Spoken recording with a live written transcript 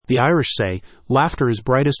The Irish say, laughter is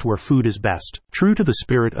brightest where food is best. True to the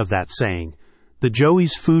spirit of that saying, the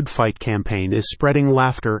Joey's Food Fight campaign is spreading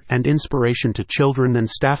laughter and inspiration to children and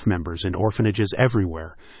staff members in orphanages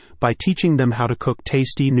everywhere by teaching them how to cook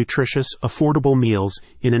tasty, nutritious, affordable meals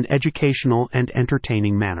in an educational and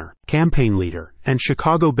entertaining manner. Campaign leader and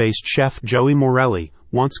Chicago-based chef Joey Morelli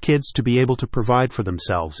wants kids to be able to provide for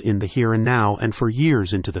themselves in the here and now and for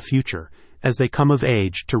years into the future as they come of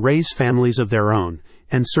age to raise families of their own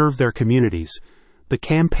and serve their communities. The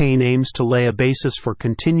campaign aims to lay a basis for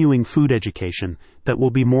continuing food education that will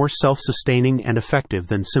be more self-sustaining and effective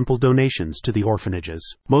than simple donations to the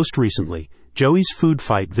orphanages. Most recently, Joey's Food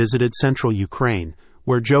Fight visited central Ukraine,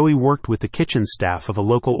 where Joey worked with the kitchen staff of a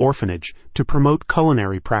local orphanage to promote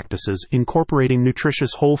culinary practices incorporating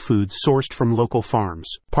nutritious whole foods sourced from local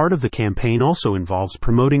farms. Part of the campaign also involves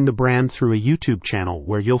promoting the brand through a YouTube channel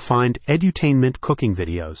where you'll find edutainment cooking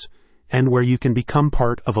videos, and where you can become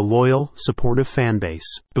part of a loyal, supportive fan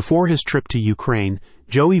base. Before his trip to Ukraine,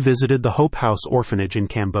 Joey visited the Hope House Orphanage in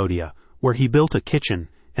Cambodia, where he built a kitchen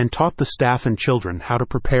and taught the staff and children how to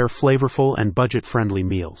prepare flavorful and budget-friendly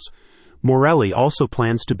meals. Morelli also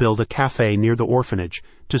plans to build a cafe near the orphanage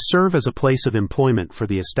to serve as a place of employment for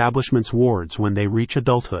the establishment's wards when they reach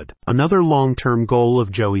adulthood. Another long-term goal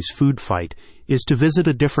of Joey's Food Fight is to visit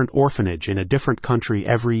a different orphanage in a different country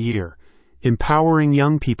every year, empowering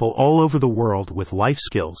young people all over the world with life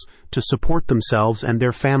skills to support themselves and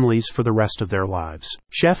their families for the rest of their lives.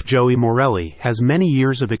 Chef Joey Morelli has many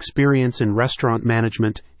years of experience in restaurant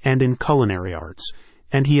management and in culinary arts,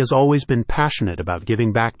 and he has always been passionate about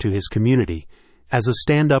giving back to his community. As a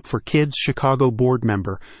stand-up for kids Chicago board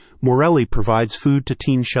member, Morelli provides food to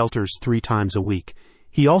teen shelters 3 times a week.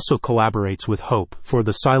 He also collaborates with Hope for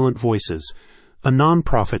the Silent Voices, a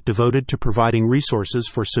nonprofit devoted to providing resources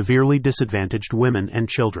for severely disadvantaged women and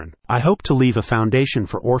children. I hope to leave a foundation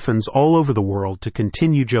for orphans all over the world to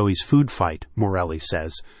continue Joey's Food Fight, Morelli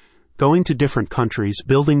says. Going to different countries,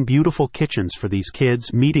 building beautiful kitchens for these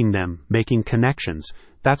kids, meeting them, making connections.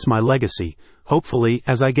 That's my legacy. Hopefully,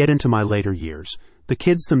 as I get into my later years, the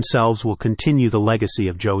kids themselves will continue the legacy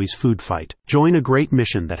of Joey's Food Fight. Join a great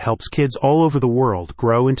mission that helps kids all over the world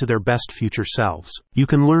grow into their best future selves. You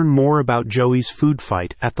can learn more about Joey's Food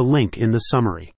Fight at the link in the summary.